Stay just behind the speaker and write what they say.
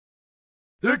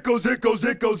It goes, it goes,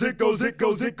 it goes, it goes, it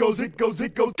goes, it goes, it goes,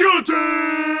 it goes. Guillotine!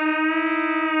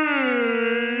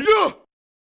 Yeah!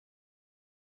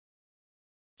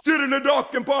 Sit in the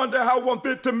dark and ponder how I'm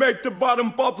fit to make the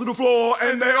bottom fall to the floor,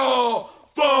 and they all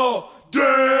fall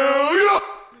down. Yeah!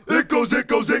 It goes, it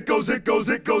goes, it goes, it goes,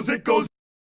 it goes, it goes.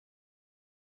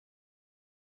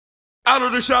 Out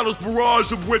of the shadows,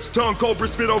 barrage of witch tongue, cobra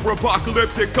spit over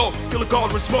apocalyptic cold. Killer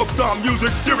called with smoke, stop music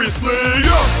seriously.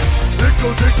 Yeah! It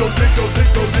goes, it goes, it goes, it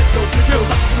goes, it goes, it goes.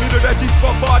 Need that deep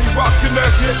body rock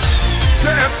connected to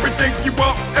everything you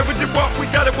want, everything you want. We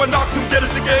got it, one knock, come get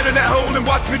it together in that hole and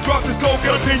watch me drop this cold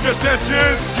guillotine your sentence.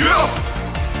 Yeah!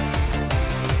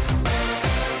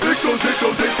 It goes, it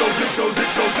goes, it goes, it goes,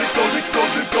 it goes, it goes, it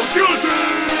goes, it goes,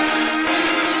 guillotine!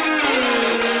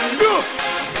 Yeah!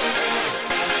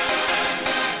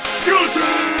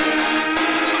 Guillotine!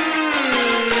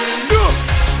 Yeah!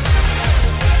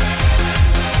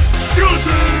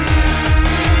 Guillotine!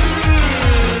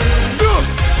 Yeah!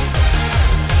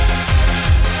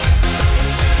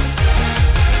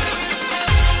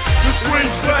 The screen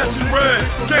flashing red,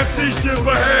 can't see shit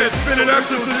ahead. Spinning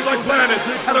axis like planets,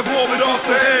 had to roll it off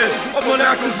the edge of one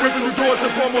axis, ripping the doors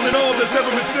and fumbling all that's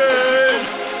ever been said.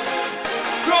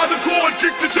 Draw the cord,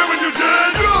 kick the chair and you're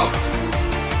dead. Yeah!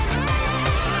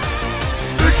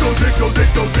 It goes, it goes, it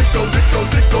goes, it goes, it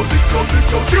goes, it goes, it goes, it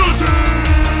goes,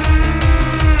 guillotine!